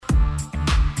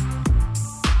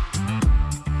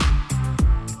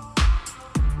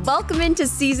Welcome into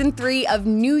season 3 of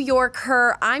New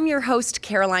YorkHER. I'm your host,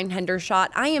 Caroline Hendershot.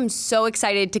 I am so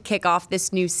excited to kick off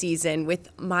this new season with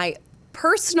my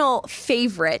personal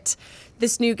favorite,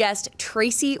 this new guest,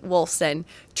 Tracy Wolfson.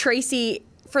 Tracy,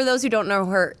 for those who don't know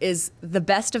her, is the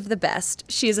best of the best.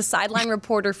 She is a sideline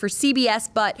reporter for CBS,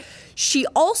 but she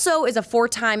also is a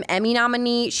 4-time Emmy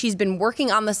nominee. She's been working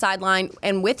on the sideline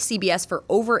and with CBS for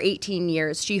over 18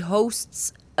 years. She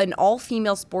hosts an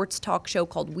all-female sports talk show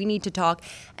called We Need to Talk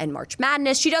and March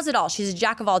Madness. She does it all. She's a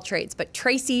jack of all trades. But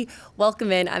Tracy,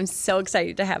 welcome in. I'm so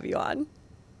excited to have you on.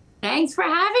 Thanks for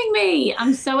having me.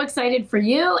 I'm so excited for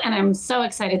you, and I'm so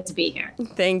excited to be here.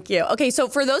 Thank you. Okay, so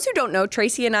for those who don't know,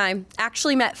 Tracy and I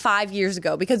actually met 5 years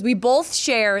ago because we both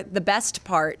share the best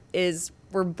part is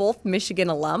we're both Michigan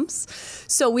alums.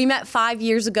 So we met 5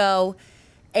 years ago,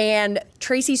 and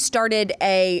Tracy started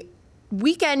a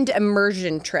weekend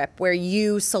immersion trip where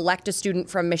you select a student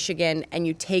from Michigan and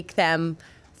you take them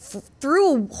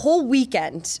through a whole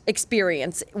weekend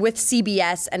experience with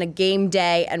CBS and a game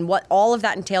day and what all of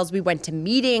that entails. We went to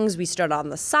meetings, we stood on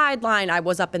the sideline. I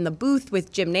was up in the booth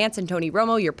with Jim Nantz and Tony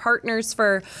Romo, your partners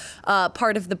for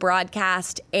part of the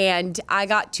broadcast, and I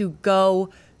got to go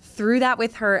through that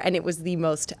with her, and it was the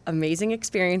most amazing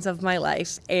experience of my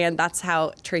life, and that's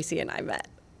how Tracy and I met.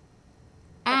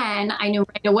 And I knew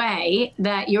right away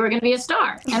that you were going to be a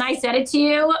star. And I said it to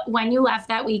you when you left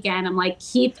that weekend. I'm like,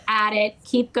 keep at it,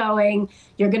 keep going.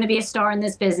 You're going to be a star in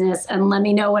this business, and let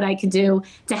me know what I could do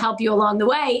to help you along the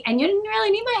way. And you didn't really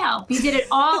need my help. You did it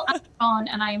all on your own,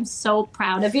 and I am so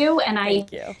proud of you. And I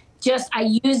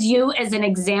use you as an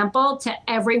example to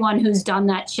everyone who's done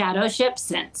that shadow ship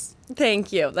since.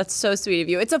 Thank you. That's so sweet of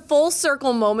you. It's a full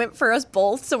circle moment for us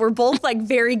both. So we're both like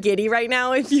very giddy right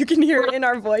now, if you can hear it in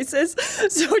our voices.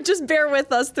 So just bear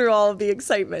with us through all of the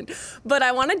excitement. But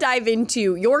I want to dive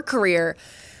into your career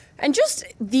and just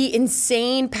the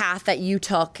insane path that you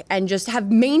took and just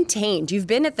have maintained. You've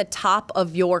been at the top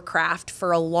of your craft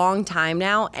for a long time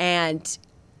now, and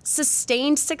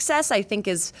sustained success, I think,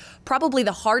 is probably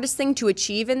the hardest thing to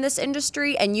achieve in this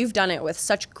industry, and you've done it with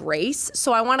such grace.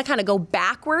 So I want to kind of go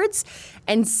backwards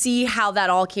and see how that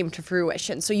all came to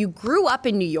fruition. So you grew up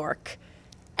in New York,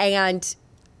 and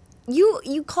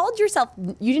you called yourself,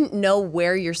 you didn't know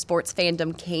where your sports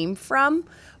fandom came from,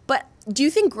 but do you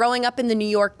think growing up in the New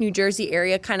York, New Jersey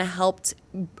area kind of helped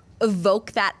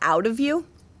evoke that out of you?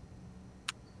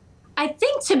 I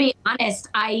think, to be honest,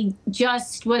 I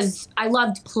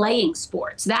loved playing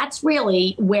sports. That's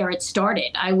really where it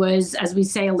started. I was, as we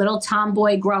say, a little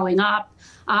tomboy growing up.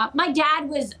 My dad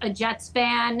was a Jets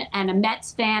fan and a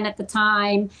Mets fan at the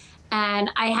time.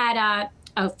 And I had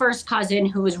a first cousin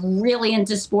who was really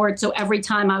into sports. So every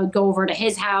time I would go over to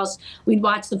his house, we'd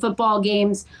watch the football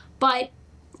games. But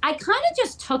I kind of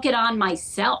just took it on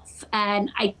myself.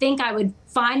 And I think I would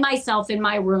find myself in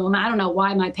my room. I don't know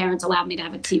why my parents allowed me to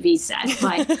have a TV set,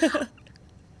 but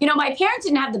my parents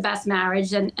didn't have the best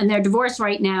marriage, and they're divorced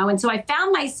right now. And so I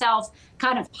found myself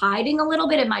kind of hiding a little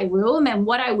bit in my room. And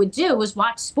what I would do was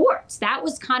watch sports. That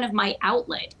was kind of my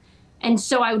outlet. And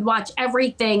so I would watch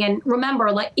everything. And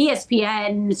remember, like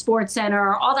ESPN, Sports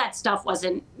Center, all that stuff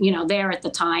wasn't, there at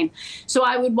the time. So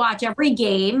I would watch every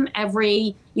game,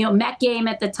 every, Met game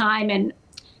at the time. And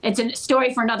it's a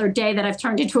story for another day that I've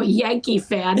turned into a Yankee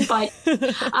fan. But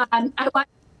I watched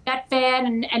Met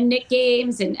fan and Knick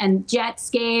games and Jets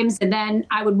games. And then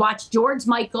I would watch George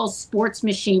Michael's Sports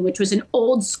Machine, which was an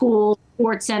old school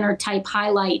Sports Center type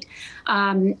highlight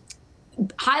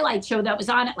show that was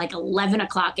on at like 11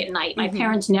 o'clock at night. My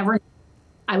parents never.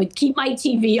 I would keep my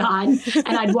TV on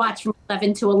and I'd watch from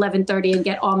 11 to 11:30 and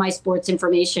get all my sports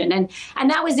information. And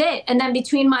that was it. And then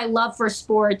between my love for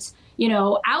sports,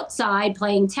 outside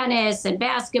playing tennis and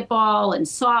basketball and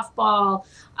softball,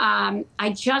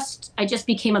 I just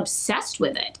became obsessed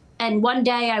with it. And one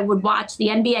day I would watch the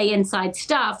NBA Inside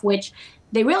Stuff, which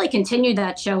they really continued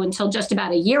that show until just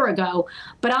about a year ago.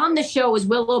 But on the show was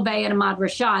Will Obey and Ahmad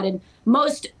Rashad. And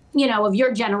most, of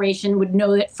your generation would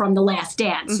know it from The Last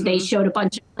Dance. They showed a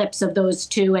bunch of clips of those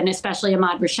two, and especially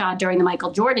Ahmad Rashad during the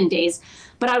Michael Jordan days.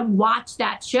 But I would watch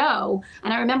that show.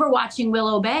 And I remember watching Will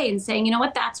Obey and saying, you know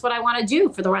what, that's what I want to do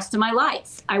for the rest of my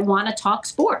life. I want to talk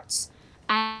sports.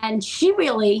 And she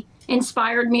really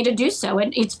inspired me to do so.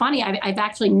 And it's funny, I've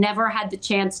actually never had the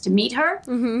chance to meet her,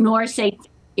 nor say thank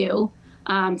you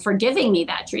for giving me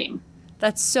that dream.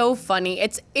 That's so funny.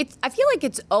 It's. I feel like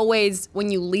it's always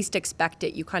when you least expect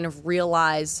it, you kind of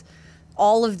realize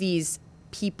all of these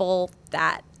people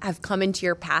that have come into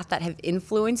your path that have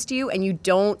influenced you, and you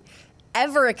don't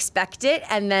ever expect it.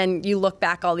 And then you look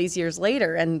back all these years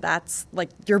later, and that's like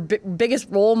your biggest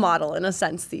role model in a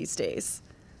sense these days.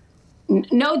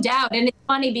 No doubt. And it's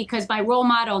funny because my role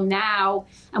model now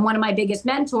and one of my biggest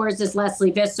mentors is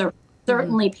Leslie Visser,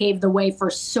 certainly paved the way for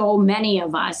so many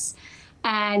of us.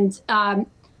 And I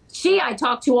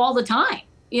talk to all the time.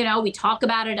 You know, we talk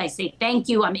about it. I say, thank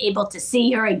you. I'm able to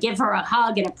see her and give her a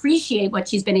hug and appreciate what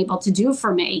she's been able to do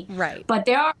for me. Right. But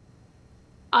there are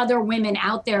other women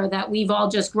out there that we've all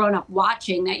just grown up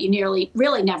watching that you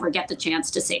really never get the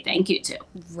chance to say thank you to.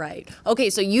 Right. Okay,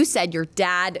 so you said your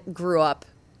dad grew up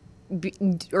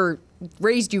or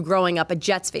raised you growing up a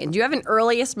Jets fan. Do you have an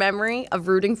earliest memory of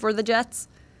rooting for the Jets?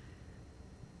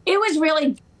 It was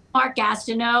really Mark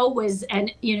Gastineau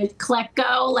and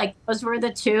Klecko, like those were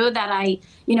the two that I,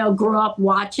 grew up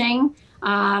watching.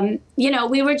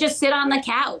 We would just sit on the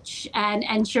couch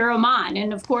and cheer them on.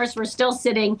 And of course, we're still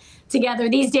sitting together.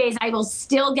 These days, I will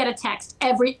still get a text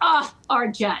our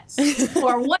Jets,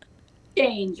 or what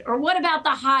change, or what about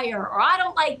the hire, or I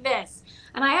don't like this.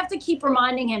 And I have to keep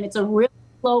reminding him it's a real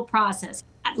slow process.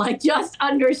 Like, just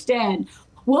understand,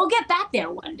 we'll get back there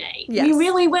one day. Yes. We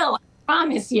really will. I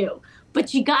promise you.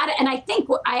 But you got it. And I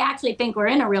actually think we're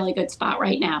in a really good spot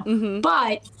right now. Mm-hmm.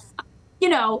 But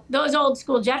those old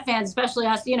school Jet fans, especially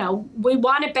us, we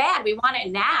want it bad. We want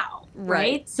it now.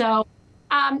 Right. So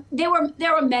there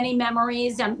were many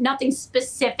memories, nothing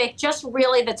specific, just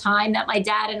really the time that my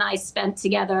dad and I spent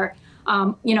together,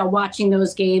 watching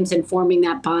those games and forming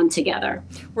that bond together.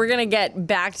 We're going to get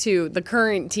back to the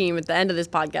current team at the end of this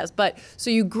podcast. But so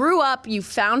you grew up, you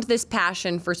found this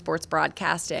passion for sports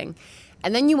broadcasting,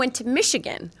 and then you went to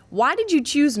Michigan. Why did you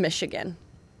choose Michigan?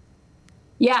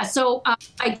 Yeah, so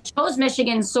I chose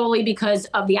Michigan solely because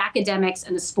of the academics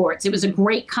and the sports. It was a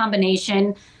great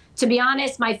combination. To be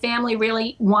honest, my family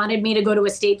really wanted me to go to a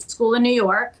state school in New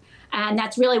York, and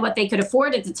that's really what they could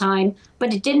afford at the time.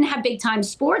 But it didn't have big-time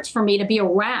sports for me to be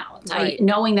around, right.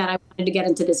 Knowing that I wanted to get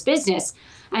into this business.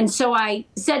 And so I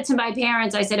said to my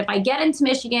parents, I said, if I get into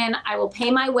Michigan, I will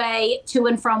pay my way to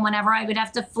and from whenever I would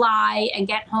have to fly and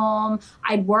get home.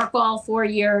 I'd work all 4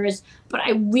 years, but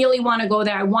I really want to go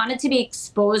there. I wanted to be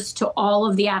exposed to all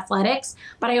of the athletics,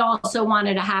 but I also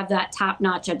wanted to have that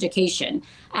top-notch education.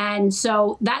 And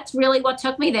so that's really what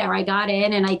took me there. I got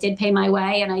in and I did pay my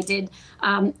way, and I did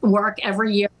work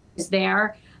every year I was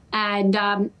there. And,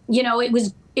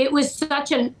 it was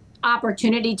such an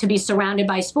opportunity to be surrounded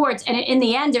by sports. And in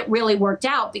the end, it really worked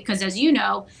out because, as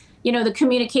the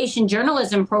communication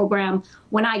journalism program,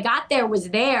 when I got there, was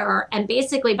there. And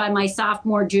basically by my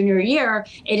sophomore, junior year,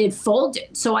 it had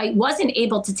folded. So I wasn't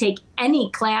able to take any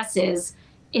classes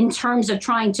in terms of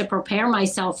trying to prepare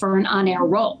myself for an on-air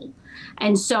role.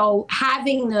 And so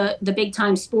having the big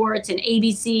time sports and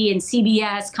ABC and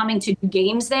CBS coming to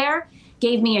games there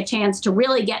gave me a chance to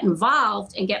really get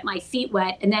involved and get my feet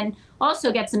wet, and then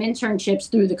also get some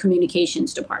internships through the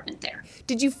communications department there.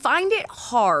 Did you find it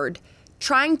hard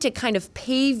trying to kind of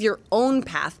pave your own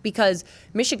path? Because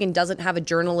Michigan doesn't have a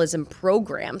journalism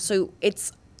program, so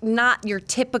it's not your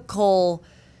typical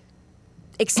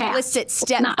explicit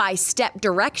step-by-step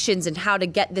directions in how to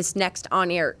get this next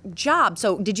on-air job.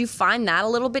 So did you find that a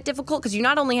little bit difficult? Because you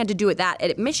not only had to do it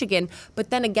at Michigan, but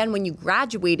then again when you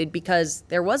graduated, because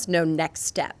there was no next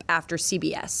step after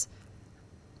CBS.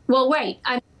 Well, right.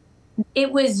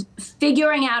 It was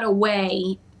figuring out a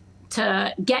way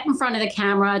to get in front of the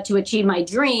camera to achieve my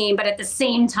dream, but at the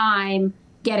same time,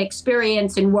 get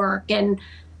experience and work. And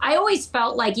I always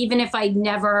felt like even if I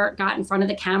never got in front of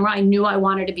the camera, I knew I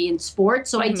wanted to be in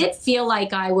sports. So I did feel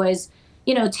like I was,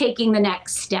 taking the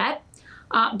next step.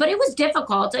 But it was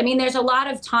difficult. I mean, there's a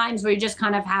lot of times where you just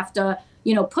kind of have to,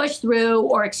 push through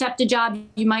or accept a job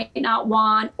you might not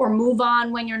want, or move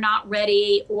on when you're not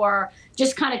ready, or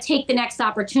just kind of take the next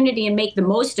opportunity and make the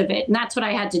most of it. And that's what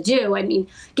I had to do. I mean,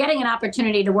 getting an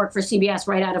opportunity to work for CBS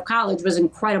right out of college was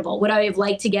incredible. Would I have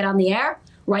liked to get on the air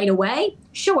right away?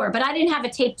 Sure, but I didn't have a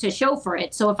tape to show for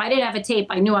it. So if I didn't have a tape,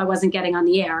 I knew I wasn't getting on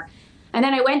the air. And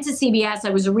then I went to CBS. I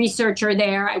was a researcher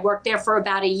there. I worked there for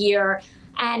about a year.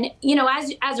 And,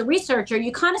 as a researcher,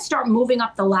 you kind of start moving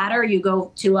up the ladder. You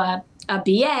go to a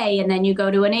BA, and then you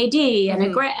go to an AD, and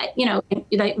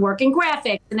you work in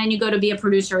graphics, and then you go to be a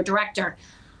producer or director.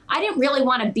 I didn't really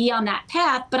want to be on that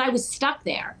path, but I was stuck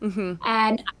there. Mm-hmm.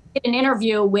 And I did an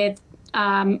interview with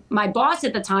my boss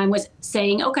at the time was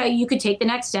saying, okay, you could take the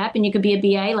next step and you could be a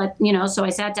BA. So I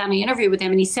sat down and interviewed with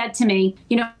him, and he said to me,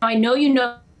 I know you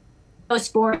know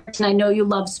sports and I know you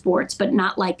love sports, but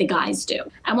not like the guys do.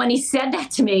 And when he said that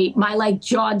to me, my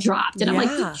jaw dropped. And I'm like,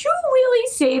 did you really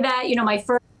say that? My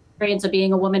first experience of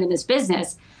being a woman in this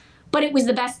business. But it was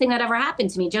the best thing that ever happened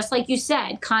to me. Just like you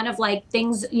said, kind of like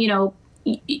things,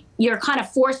 you're kind of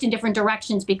forced in different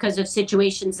directions because of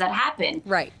situations that happen.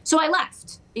 Right. So I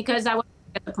left because I was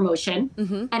get the promotion.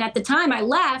 And at the time I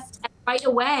left, and right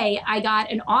away I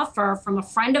got an offer from a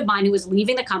friend of mine who was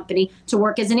leaving the company to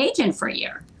work as an agent for a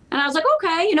year. And I was like,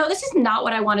 okay, this is not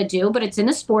what I want to do, but it's in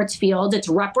the sports field. It's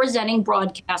representing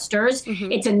broadcasters.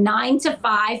 It's a 9 to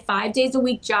 5, 5 days a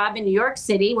week job in New York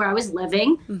City where I was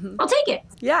living. I'll take it.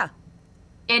 Yeah.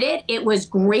 It was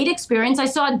great experience. I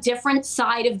saw a different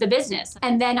side of the business.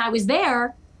 And then I was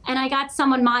there and I got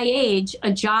someone my age,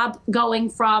 a job going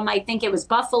from, I think it was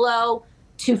Buffalo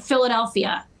to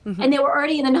Philadelphia. And they were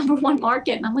already in the #1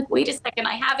 market. And I'm like, wait a second,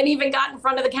 I haven't even got in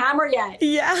front of the camera yet.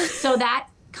 Yeah. So that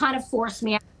kind of forced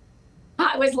me out.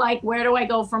 I was like, where do I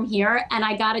go from here? And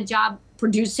I got a job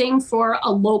producing for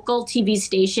a local TV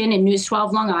station in News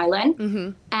 12 Long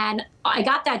Island. And I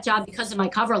got that job because of my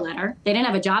cover letter. They didn't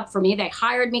have a job for me. They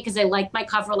hired me because they liked my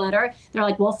cover letter. They're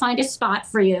like, we'll find a spot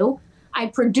for you. I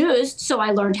produced, so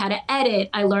I learned how to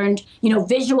edit. I learned,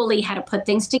 visually how to put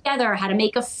things together, how to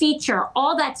make a feature,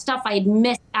 all that stuff I had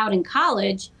missed out in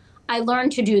college, I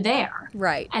learned to do there.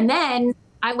 Right. And then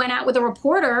I went out with a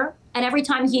reporter, and every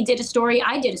time he did a story,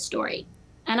 I did a story.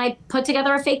 And I put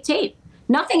together a fake tape.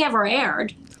 Nothing ever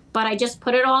aired, but I just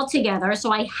put it all together,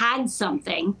 so I had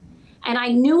something. And I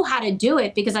knew how to do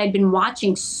it because I'd been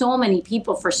watching so many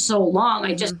people for so long.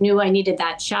 I just knew I needed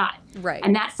that shot. Right.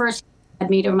 And that first led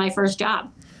me to my first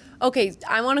job. Okay,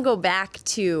 I want to go back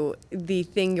to the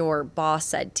thing your boss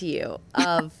said to you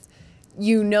of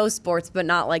sports, but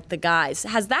not like the guys.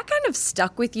 Has that kind of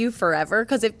stuck with you forever?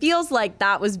 Because it feels like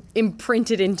that was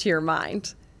imprinted into your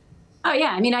mind. Oh,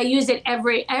 yeah. I mean, I use it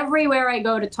everywhere I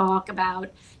go to talk about,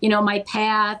 my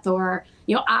path or,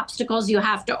 obstacles you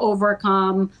have to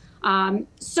overcome.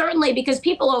 Certainly because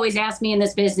people always ask me in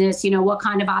this business, what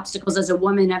kind of obstacles as a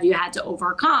woman have you had to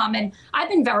overcome? And I've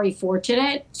been very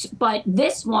fortunate, but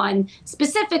this one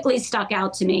specifically stuck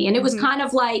out to me. And it was kind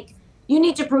of like, you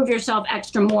need to prove yourself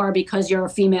extra more because you're a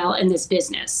female in this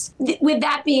business. With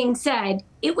that being said,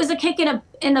 it was a kick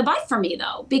in the butt for me,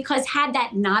 though, because had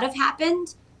that not have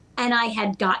happened and I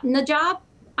had gotten the job,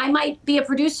 I might be a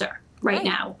producer right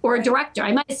now or a director.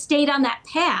 I might have stayed on that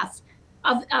path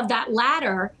of that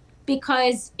ladder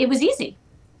because it was easy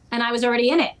and I was already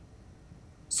in it.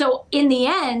 So in the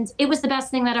end, it was the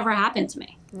best thing that ever happened to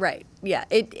me. Right. Yeah.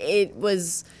 It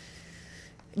was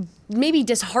maybe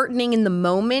disheartening in the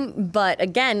moment, but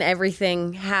again,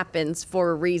 everything happens for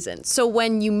a reason. So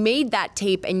when you made that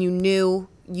tape and you knew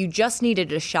you just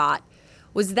needed a shot,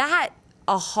 was that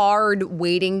a hard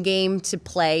waiting game to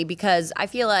play? Because I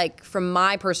feel like from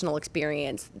my personal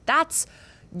experience, that's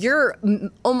your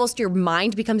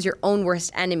mind becomes your own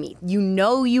worst enemy.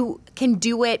 You can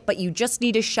do it, but you just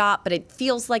need a shot, but it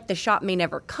feels like the shot may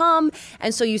never come.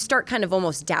 And so you start kind of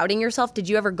almost doubting yourself. Did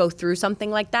you ever go through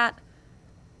something like that?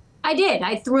 I did.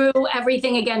 I threw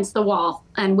everything against the wall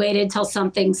and waited till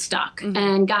something stuck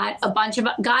and got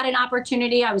an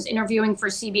opportunity. I was interviewing for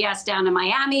CBS down in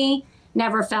Miami.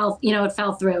 Never fell, it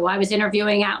fell through. I was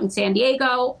interviewing out in San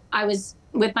Diego. I was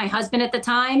with my husband at the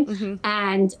time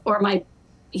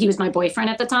he was my boyfriend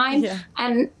at the time. Yeah.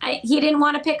 And he didn't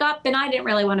want to pick up and I didn't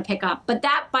really want to pick up. But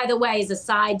that, by the way, is a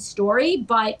side story.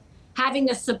 But having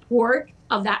the support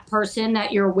of that person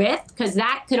that you're with, because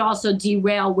that could also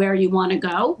derail where you want to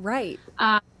go. Right.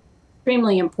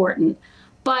 Extremely important.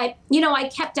 But, I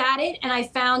kept at it and I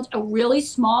found a really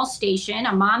small station,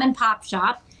 a mom and pop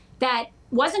shop that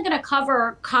wasn't going to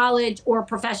cover college or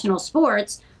professional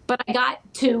sports, but I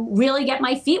got to really get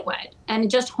my feet wet and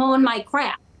just hone my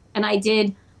craft. And I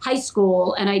did high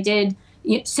school and I did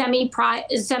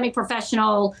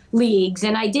semi-professional leagues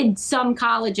and I did some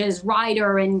colleges,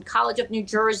 Rider and College of New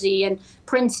Jersey and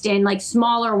Princeton, like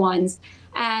smaller ones.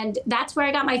 And that's where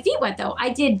I got my feet wet, though. I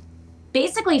did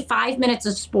basically 5 minutes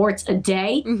of sports a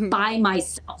day by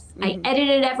myself. I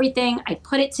edited everything. I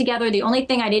put it together. The only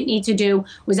thing I didn't need to do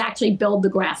was actually build the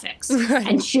graphics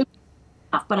and shoot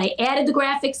stuff. But I added the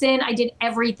graphics in. I did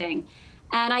everything.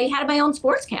 And I had my own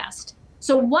sportscast.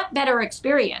 So what better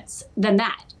experience than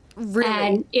that? Really?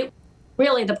 And it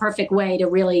really the perfect way to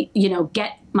really,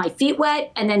 get my feet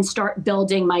wet and then start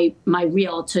building my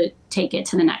reel to take it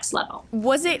to the next level.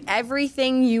 Was it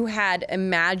everything you had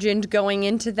imagined going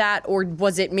into that, or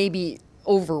was it maybe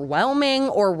overwhelming,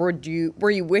 or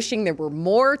were you wishing there were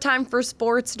more time for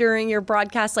sports during your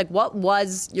broadcast? Like, what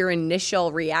was your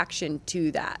initial reaction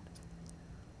to that?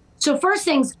 So first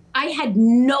things, I had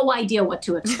no idea what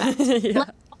to expect. Yeah.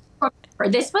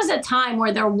 This was a time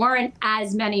where there weren't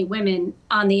as many women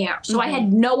on the air. So I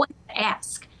had no one to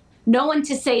ask. No one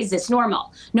to say, is this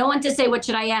normal? No one to say, what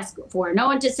should I ask for? No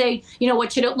one to say,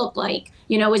 what should it look like?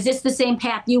 Is this the same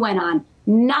path you went on?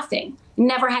 Nothing.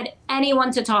 never had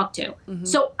anyone to talk to.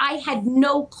 So I had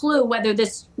no clue whether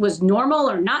this was normal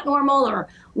or not normal, or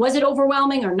was it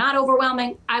overwhelming or not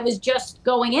overwhelming. I was just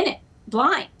going in it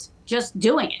blind, just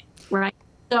doing it, right?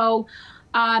 So,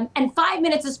 and 5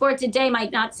 minutes of sports a day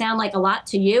might not sound like a lot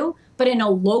to you, but in a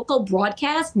local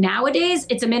broadcast nowadays,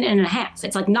 it's a minute and a half.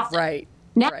 It's like nothing. Right.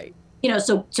 Now, Right.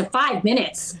 So to 5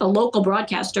 minutes, a local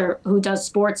broadcaster who does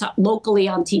sports locally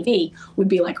on TV would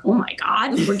be like, oh my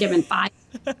God, we're given 5.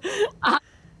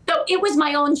 So it was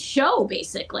my own show,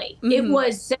 basically. It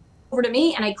was sent over to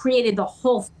me, and I created the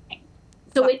whole thing.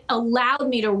 So it allowed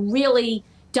me to really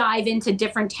dive into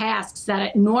different tasks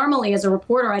that normally as a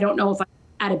reporter, I don't know if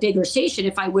at a bigger station,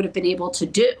 if I would have been able to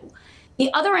do.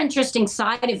 The other interesting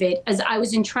side of it is I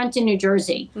was in Trenton, New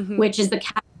Jersey, which is the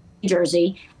capital of New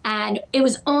Jersey, and it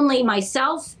was only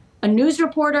myself, a news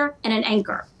reporter, and an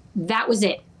anchor. That was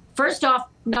it. First off,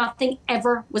 nothing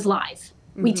ever was live.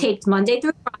 We taped Monday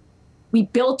through Friday. We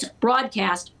built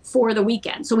broadcast for the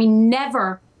weekend. So we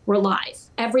never were live.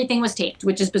 Everything was taped,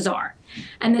 which is bizarre.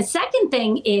 And the second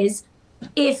thing is,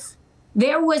 if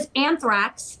there was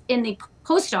anthrax in the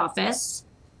post office,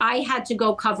 I had to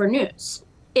go cover news.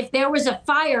 If there was a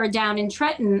fire down in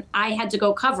Trenton, I had to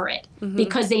go cover it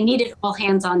because they needed all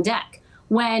hands on deck.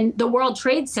 When the World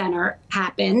Trade Center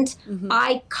happened,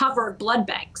 I covered blood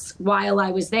banks while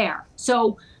I was there.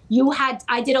 So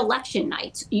I did election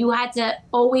nights. You had to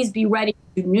always be ready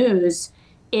to do news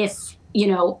if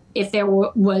there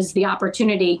was the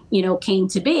opportunity, came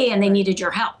to be and they needed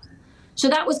your help. So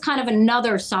that was kind of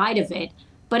another side of it,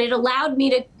 but it allowed me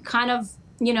to kind of,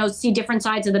 see different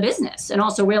sides of the business and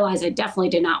also realize I definitely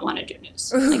did not want to do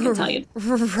news. I can tell you.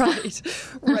 Right.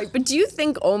 But do you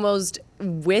think almost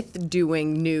with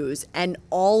doing news and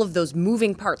all of those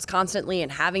moving parts constantly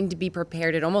and having to be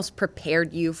prepared, it almost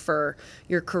prepared you for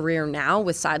your career now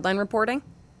with sideline reporting?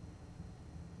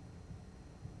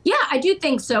 Yeah, I do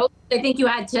think so. I think you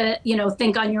had to,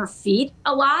 think on your feet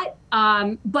a lot.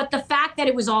 But the fact that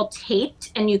it was all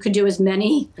taped and you could do as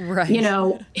many,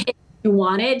 hits you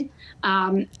wanted,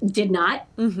 did not.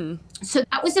 So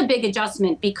that was a big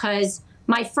adjustment because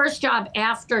my first job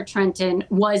after Trenton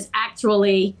was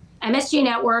actually MSG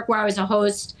Network, where I was a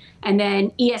host, and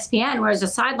then ESPN, where I was a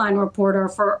sideline reporter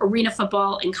for arena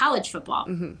football and college football.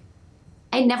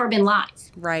 I'd never been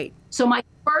live. Right. So my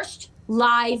first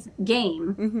live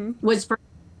game was for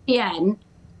ESPN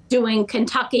doing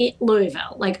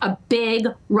Kentucky-Louisville, like a big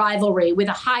rivalry with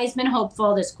a Heisman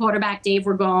hopeful, this quarterback, Dave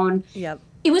Ragone. Yep.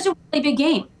 It was a really big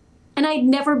game. And I'd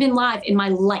never been live in my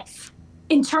life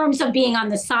in terms of being on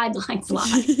the sidelines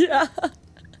live. Yeah.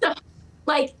 So,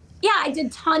 I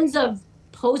did tons of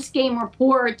post-game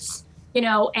reports,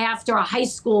 after a high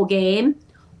school game,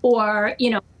 or,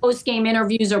 post-game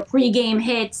interviews or pre-game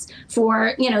hits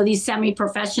for, these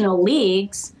semi-professional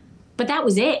leagues. But that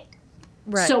was it.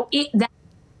 Right. So that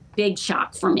was a big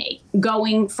shock for me,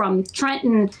 going from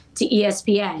Trenton to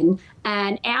ESPN.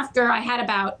 And after I had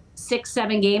about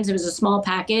 6-7 games, it was a small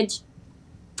package.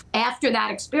 After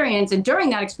that experience and during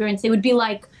that experience, they would be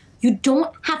like, you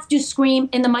don't have to scream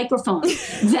in the microphone.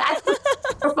 That's what the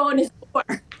microphone is for.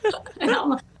 And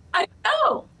I'm like, I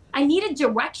know. I needed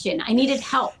direction. I needed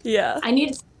help. Yeah. I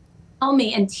needed to tell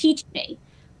me and teach me.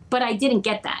 But I didn't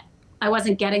get that. I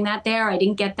wasn't getting that there. I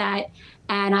didn't get that.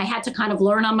 And I had to kind of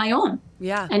learn on my own.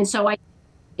 Yeah. And so I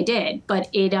did. But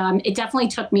it definitely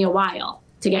took me a while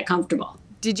to get comfortable.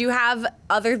 Did you have,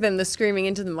 other than the screaming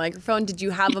into the microphone, did you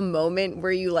have a moment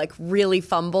where you really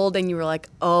fumbled and you were like,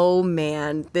 oh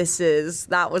man,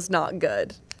 that was not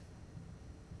good?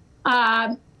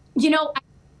 I don't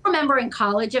remember in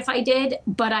college if I did,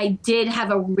 but I did have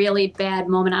a really bad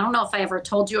moment. I don't know if I ever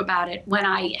told you about it when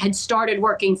I had started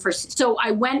working so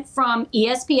I went from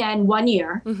ESPN 1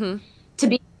 year to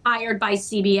be hired by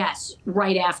CBS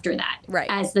right after that,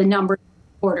 as the number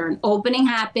reporter. An opening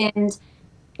happened.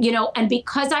 And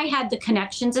because I had the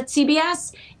connections at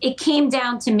CBS, it came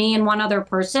down to me and one other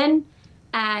person.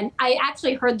 And I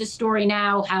actually heard the story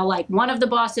now, how one of the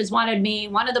bosses wanted me,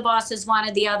 one of the bosses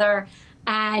wanted the other.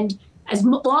 And as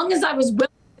long as I was willing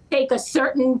to take a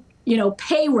certain,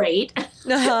 pay rate,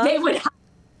 they would.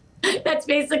 That's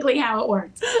basically how it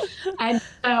worked. And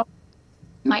so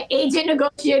my agent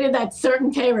negotiated that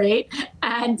certain pay rate,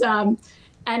 and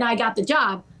I got the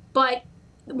job. But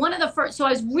one of the first, so I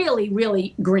was really,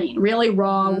 really green, really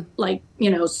raw,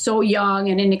 so young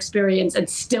and inexperienced and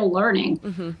still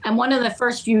learning. And one of the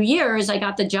first few years, I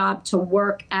got the job to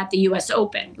work at the U.S.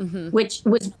 Open, which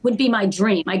would be my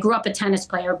dream. I grew up a tennis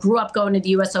player, grew up going to the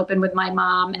U.S. Open with my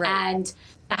mom, and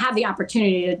to have the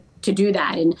opportunity to do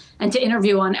that and to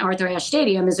interview on Arthur Ashe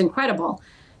Stadium is incredible.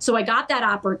 So I got that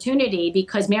opportunity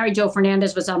because Mary Jo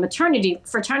Fernandez was on maternity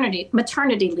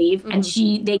leave, and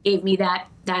they gave me that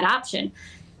option.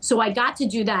 So I got to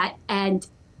do that, and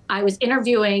I was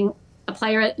interviewing a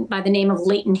player by the name of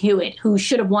Leighton Hewitt, who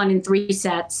should have won in 3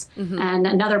 sets, and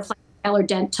another player, Taylor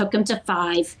Dent, took him to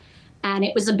 5. And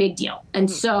it was a big deal. And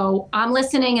so I'm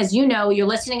listening, as you know, you're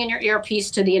listening in your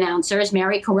earpiece to the announcers.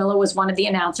 Mary Carrillo was one of the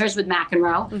announcers with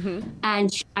McEnroe.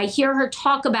 And I hear her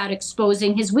talk about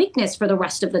exposing his weakness for the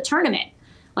rest of the tournament.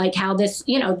 Like how this,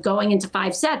 going into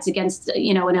 5 sets against,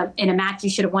 in a match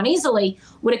you should have won easily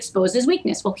would expose his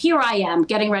weakness. Well, here I am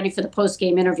getting ready for the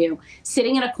post-game interview,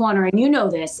 sitting in a corner. And you know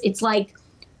this. It's like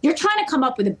you're trying to come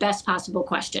up with the best possible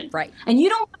question. Right. And you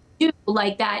don't do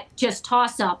like that just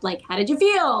toss up, like, how did you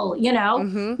feel? You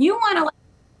want to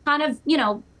kind of,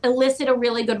 elicit a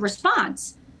really good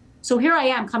response. So here I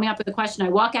am coming up with a question. I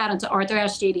walk out into Arthur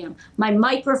Ashe Stadium. My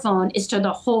microphone is to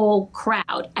the whole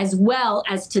crowd as well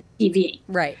as to TV.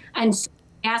 Right. And so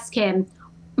I ask him,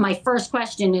 my first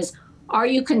question is, are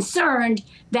you concerned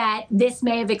that this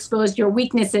may have exposed your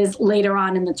weaknesses later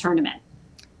on in the tournament?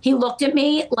 He looked at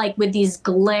me like with these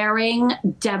glaring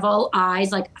devil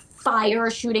eyes, like fire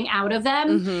shooting out of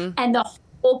them, and the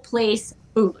whole place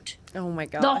booed. Oh my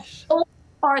gosh. The whole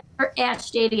Arthur Ashe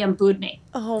Stadium booed me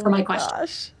for my question.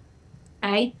 Gosh.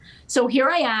 Okay, so here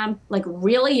I am, like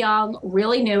really young,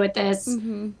 really new at this,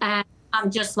 and I'm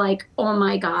just like, oh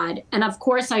my God. And of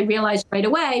course I realized right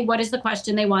away, what is the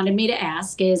question they wanted me to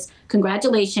ask is,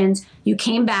 congratulations, you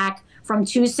came back from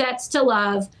 2 sets to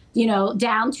love,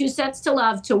 down 2 sets to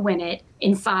love to win it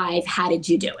in 5. How did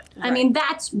you do it? Right. I mean,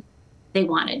 that's they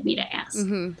wanted me to ask.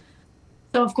 So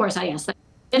of course I asked that.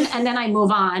 And then I move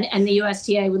on, and the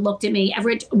USTA looked at me.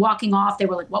 Walking off, they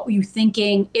were like, what were you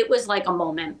thinking? It was like a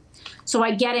moment. So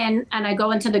I get in and I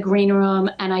go into the green room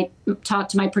and I talk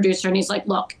to my producer, and he's like,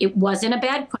 look, it wasn't a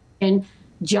bad question,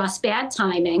 just bad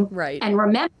timing. Right. And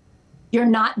remember, you're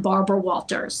not Barbara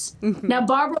Walters. Now,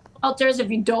 Barbara Walters, if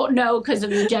you don't know because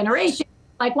of your generation,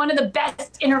 like one of the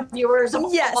best interviewers of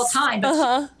all time.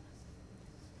 But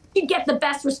you get the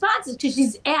best responses because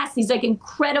she's asked these like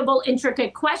incredible,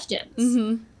 intricate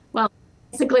questions. Well,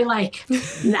 basically like,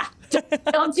 nah,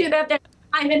 don't do that. There's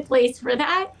time and place for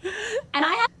that. And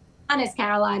I have to be honest,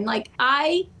 Caroline, like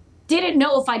I didn't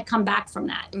know if I'd come back from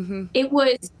that. It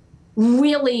was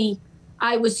really,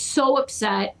 I was so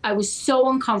upset. I was so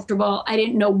uncomfortable. I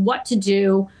didn't know what to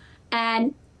do.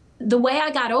 And the way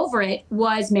I got over it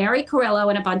was Mary Carrillo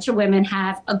and a bunch of women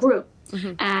have a group,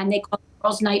 and they call it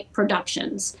Girls Night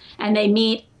Productions, and they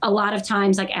meet a lot of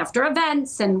times like after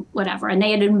events and whatever. And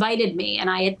they had invited me, and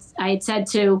I had said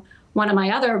to one of my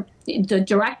the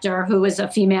director, who is a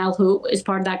female who is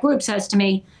part of that group, says to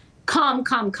me, come.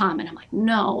 And I'm like,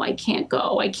 no, I can't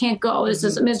go. This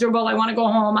is miserable. I want to go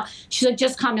home. She's like,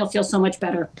 just come. You'll feel so much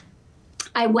better.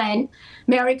 I went.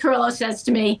 Mary Carrillo says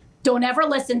to me, don't ever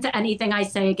listen to anything I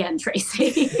say again,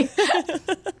 Tracy.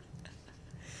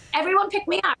 Everyone picked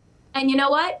me up. And you know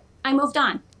what? I moved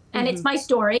on. And it's my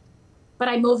story, but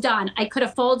I moved on. I could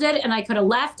have folded and I could have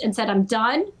left and said, I'm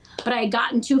done, but I had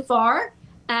gotten too far.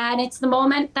 And it's the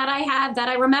moment that I have that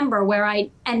I remember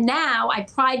and now I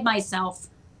pride myself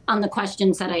on the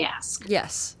questions that I ask.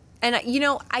 Yes. And,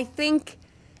 I think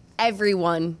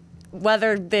everyone,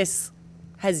 whether this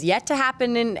has yet to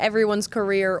happen in everyone's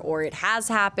career or it has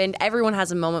happened, everyone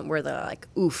has a moment where they're like,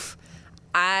 oof,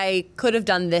 I could have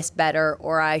done this better,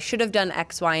 or I should have done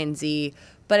X, Y, and Z.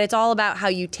 But it's all about how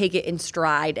you take it in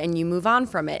stride and you move on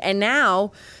from it. And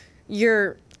now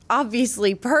you're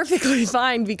obviously perfectly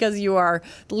fine because you are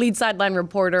the lead sideline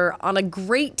reporter on a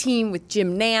great team with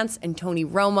Jim Nantz and Tony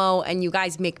Romo, and you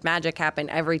guys make magic happen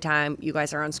every time you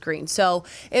guys are on screen. So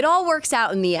it all works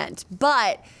out in the end.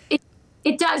 But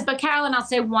it does. But Caroline, I'll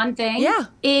say one thing. Yeah.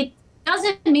 It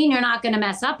doesn't mean you're not going to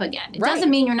mess up again. It doesn't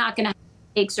mean you're not going to have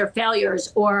mistakes or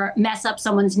failures or mess up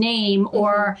someone's name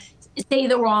or say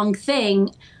the wrong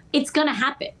thing. It's going to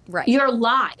happen. Right. You're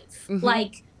live.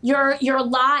 Like you're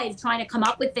live trying to come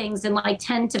up with things in like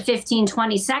 10 to 15,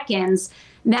 20 seconds.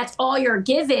 And that's all you're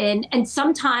given. And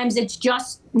sometimes it's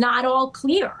just not all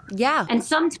clear. Yeah. And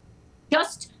sometimes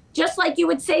just like you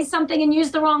would say something and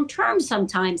use the wrong term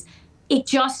sometimes, it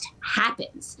just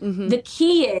happens. The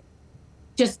key is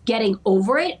just getting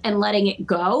over it and letting it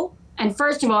go. And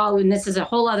first of all, and this is a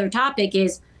whole other topic,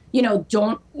 is,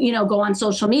 don't, go on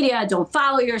social media, don't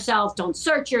follow yourself, don't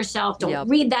search yourself, don't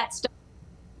read that stuff.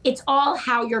 It's all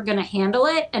how you're going to handle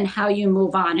it and how you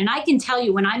move on. And I can tell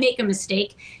you, when I make a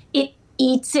mistake, it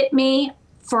eats at me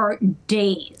for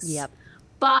days. Yep.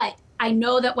 But I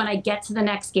know that when I get to the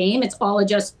next game, it's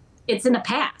in the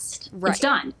past. Right. It's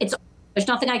done. There's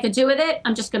nothing I could do with it.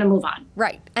 I'm just going to move on.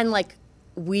 Right. And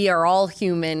we are all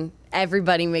human.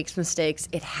 Everybody makes mistakes.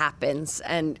 It happens.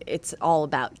 And it's all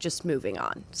about just moving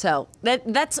on. So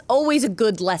that's always a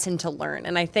good lesson to learn.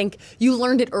 And I think you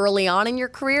learned it early on in your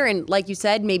career. And like you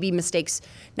said, maybe mistakes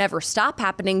never stop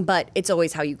happening, but it's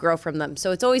always how you grow from them.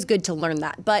 So it's always good to learn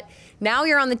that. But now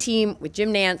you're on the team with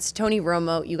Jim Nantz, Tony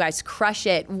Romo. You guys crush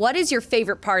it. What is your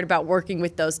favorite part about working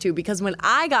with those two? Because when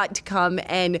I got to come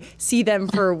and see them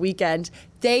for a weekend,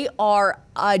 they are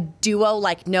a duo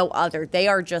like no other. They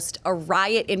are just a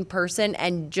riot in person,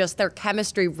 and just their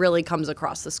chemistry really comes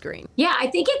across the screen. Yeah, I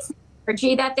think it's the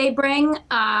energy that they bring.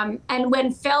 And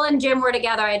when Phil and Jim were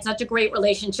together, I had such a great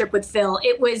relationship with Phil.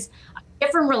 It was a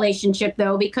different relationship,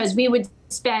 though, because we would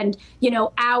spend,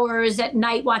 hours at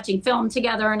night watching film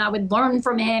together, and I would learn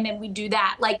from him, and we'd do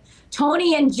that. Like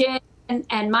Tony and Jim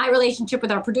and my relationship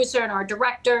with our producer and our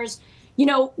directors,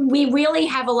 we really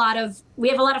have a lot of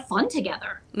fun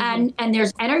together, and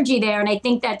there's energy there. And I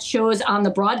think that shows on the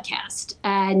broadcast.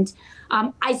 And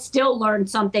I still learn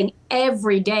something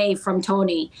every day from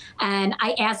Tony, and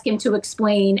I ask him to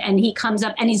explain, and he comes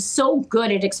up and he's so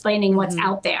good at explaining what's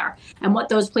out there and what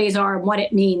those plays are and what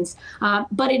it means.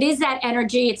 But it is that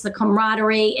energy. It's the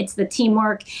camaraderie. It's the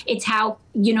teamwork. It's how,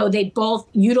 they both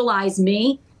utilize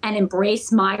me and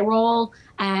embrace my role.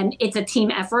 And it's a team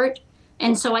effort.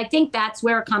 And so I think that's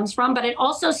where it comes from. But it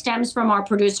also stems from our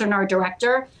producer and our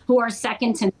director, who are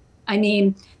second to none. I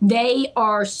mean, they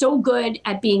are so good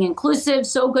at being inclusive,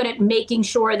 so good at making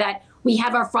sure that we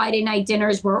have our Friday night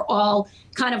dinners. We're all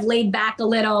kind of laid back a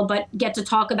little, but get to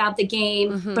talk about the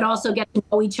game, but also get to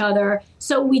know each other.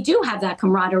 So we do have that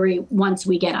camaraderie once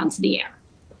we get onto the air.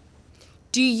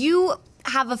 Do you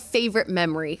have a favorite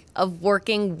memory of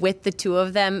working with the two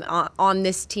of them on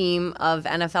this team of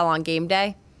NFL on Game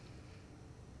Day?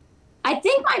 I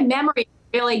think my memory is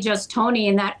really just Tony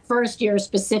in that first year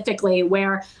specifically,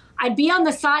 where I'd be on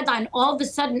the sideline, all of a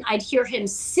sudden I'd hear him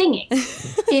singing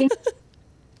in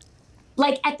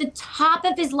like at the top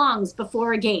of his lungs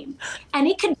before a game. And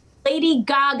it could be Lady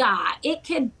Gaga, it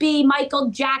could be Michael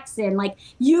Jackson, like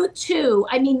U2.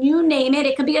 I mean, you name it.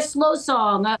 It could be a slow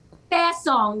song, a fast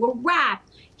song, a rap.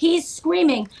 He's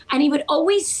screaming. And he would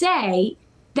always say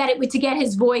that it was to get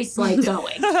his voice like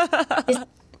going.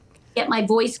 Get my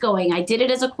voice going. I did it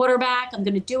as a quarterback. I'm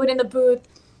going to do it in the booth.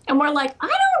 And we're like, I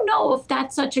don't know if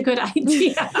that's such a good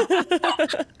idea.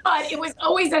 But it was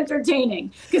always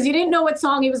entertaining because you didn't know what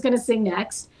song he was going to sing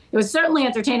next. It was certainly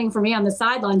entertaining for me on the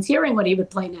sidelines, hearing what he would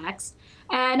play next.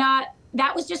 And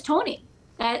that was just Tony.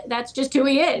 That's just who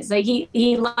he is. Like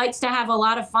he likes to have a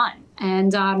lot of fun.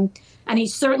 And he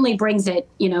certainly brings it,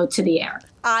 to the air.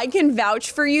 I can vouch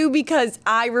for you because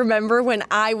I remember when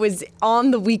I was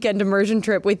on the weekend immersion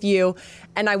trip with you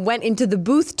and I went into the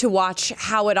booth to watch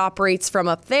how it operates from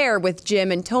up there with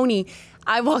Jim and Tony.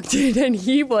 I walked in and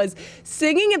he was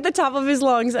singing at the top of his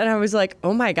lungs and I was like,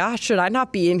 oh my gosh, should I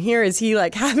not be in here? Is he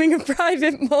like having a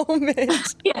private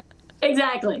moment? Yeah,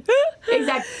 exactly.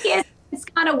 Exactly. It's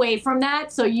kind of away from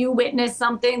that. So you witness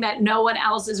something that no one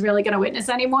else is really going to witness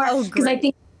anymore. Because I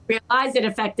think he realized it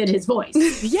affected his voice.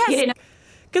 Yes.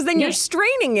 Because then you're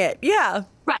straining it. Yeah.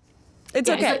 Right. It's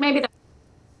okay. Like maybe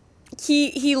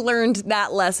he learned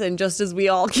that lesson just as we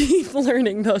all keep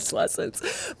learning those lessons.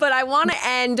 But I want to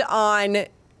end on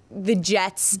the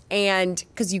Jets, and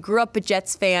because you grew up a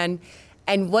Jets fan,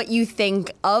 and what you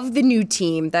think of the new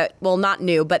team that, well, not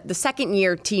new, but the second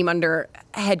year team under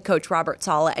head coach Robert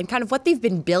Saleh, and kind of what they've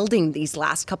been building these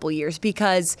last couple years,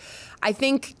 because I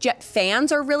think Jet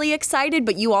fans are really excited,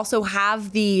 but you also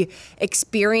have the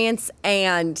experience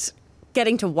and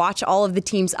getting to watch all of the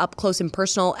teams up close and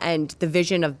personal and the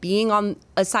vision of being on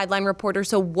a sideline reporter.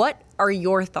 So what are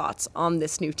your thoughts on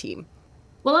this new team?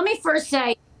 Well, let me first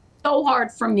say, so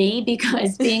hard for me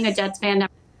because being a Jets fan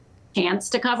never had a chance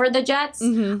to cover the Jets.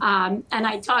 And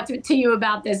I talked to you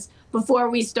about this before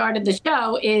we started the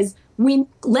show, is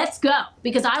let's go,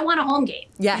 because I want a home game.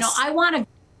 Yes. I want to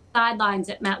sidelines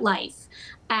at MetLife.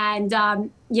 And,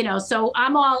 so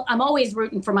I'm always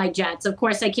rooting for my Jets. Of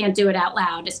course, I can't do it out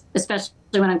loud, especially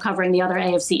when I'm covering the other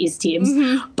AFC East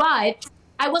teams. But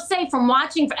I will say from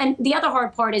watching, and the other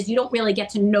hard part is you don't really get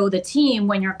to know the team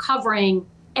when you're covering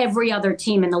every other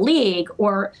team in the league,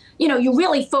 or, you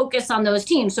really focus on those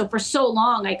teams. So for so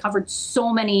long, I covered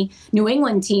so many New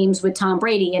England teams with Tom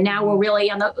Brady. And now we're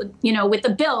really on the, with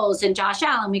the Bills and Josh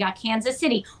Allen, we got Kansas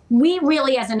City. We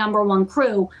really, as a number one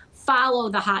crew, follow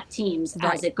the hot teams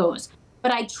as it goes.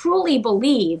 But I truly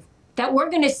believe that we're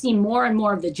going to see more and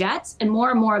more of the Jets and more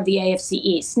of the AFC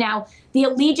East. Now, the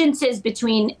allegiances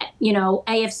between,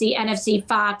 AFC, NFC,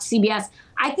 Fox, CBS,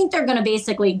 I think they're going to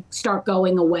basically start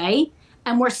going away.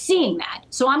 And we're seeing that.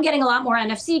 So I'm getting a lot more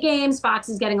NFC games. Fox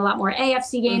is getting a lot more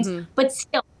AFC games. But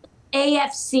still,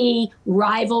 AFC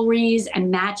rivalries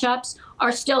and matchups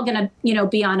are still going to,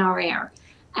 be on our air.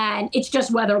 And it's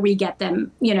just whether we get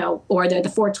them, or they're the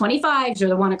 425s or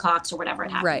the 1 o'clocks or whatever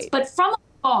it happens. Right. But from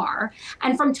afar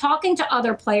and from talking to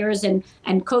other players and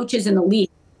coaches in the league,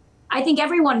 I think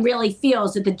everyone really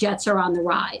feels that the Jets are on the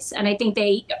rise. And I think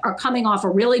they are coming off a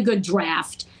really good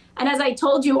draft. And as I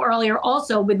told you earlier,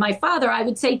 also with my father, I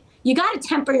would say you got to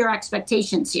temper your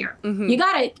expectations here. You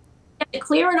got to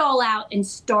clear it all out and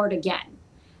start again.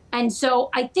 And so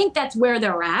I think that's where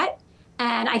they're at.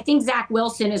 And I think Zach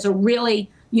Wilson is a really,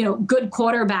 good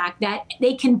quarterback that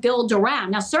they can build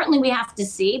around. Now, certainly we have to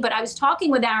see, but I was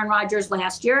talking with Aaron Rodgers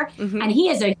last year, and he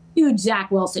is a huge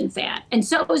Zach Wilson fan. And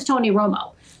so is Tony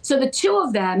Romo. So the two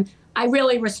of them, I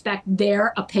really respect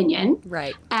their opinion.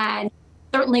 Right. And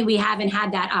certainly we haven't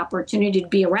had that opportunity to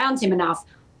be around him enough.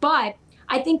 But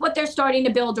I think what they're starting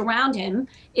to build around him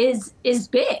is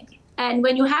big. And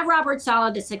when you have Robert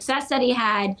Saleh, the success that he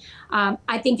had,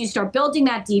 I think you start building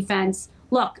that defense.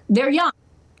 Look, they're young.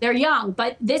 They're young,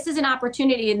 but this is an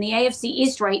opportunity in the AFC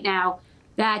East right now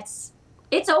it's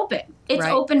open. It's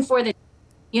open for the,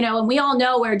 and we all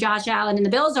know where Josh Allen and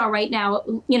the Bills are right now,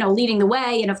 leading the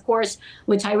way. And of course,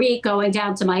 with Tyreek going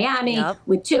down to Miami,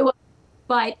 with Tua,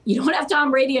 but you don't have Tom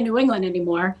Brady in New England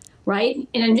anymore, right?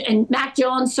 And Mac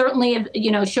Jones certainly,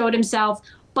 showed himself.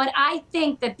 But I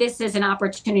think that this is an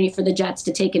opportunity for the Jets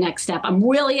to take a next step. I'm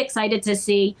really excited to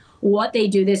see what they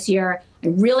do this year. I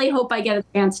really hope I get a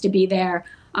chance to be there.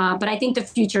 But I think the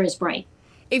future is bright.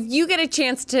 If you get a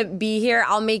chance to be here,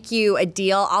 I'll make you a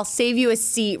deal. I'll save you a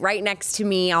seat right next to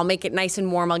me. I'll make it nice and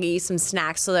warm. I'll get you some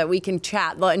snacks so that we can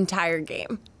chat the entire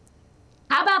game.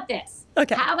 How about this?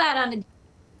 Okay. How about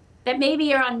that maybe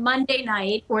you're on Monday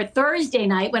night or Thursday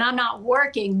night when I'm not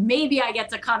working, maybe I get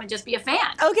to come and just be a fan.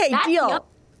 Okay, deal.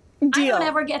 I don't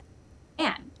ever get a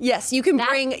fan. Yes, you can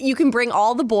bring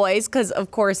all the boys because,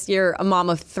 of course, you're a mom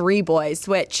of 3 boys,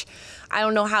 which I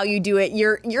don't know how you do it.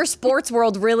 Your sports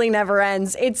world really never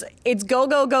ends. It's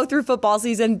go through football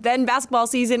season, then basketball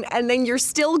season, and then you're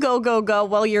still go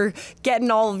while you're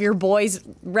getting all of your boys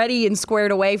ready and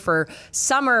squared away for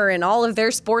summer and all of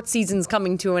their sports seasons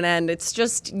coming to an end. It's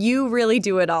just, you really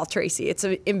do it all, Tracy. It's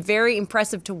very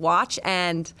impressive to watch,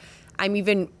 and I'm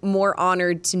even more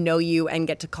honored to know you and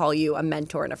get to call you a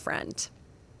mentor and a friend.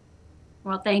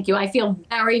 Well, thank you. I feel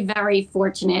very, very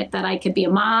fortunate that I could be a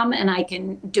mom and I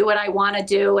can do what I want to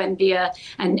do and be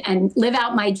and live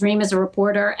out my dream as a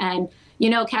reporter. And,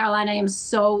 Caroline, I am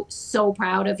so, so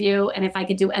proud of you. And if I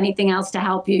could do anything else to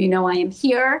help you, I am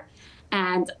here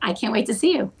and I can't wait to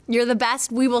see you. You're the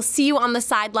best. We will see you on the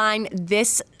sideline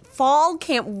this fall.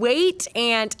 Can't wait,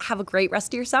 and have a great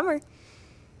rest of your summer.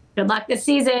 Good luck this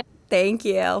season. Thank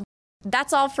you.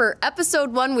 That's all for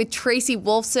episode 1 with Tracy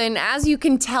Wolfson. As you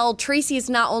can tell, Tracy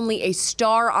is not only a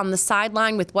star on the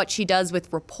sideline with what she does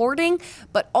with reporting,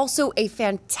 but also a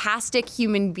fantastic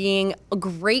human being, a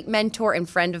great mentor and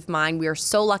friend of mine. We are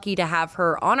so lucky to have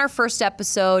her on our first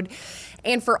episode.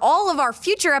 And for all of our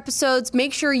future episodes,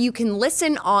 make sure you can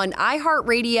listen on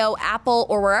iHeartRadio, Apple,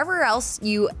 or wherever else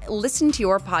you listen to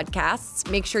your podcasts.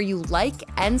 Make sure you like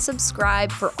and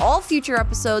subscribe for all future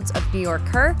episodes of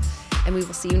YorkHER. And we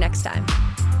will see you next time.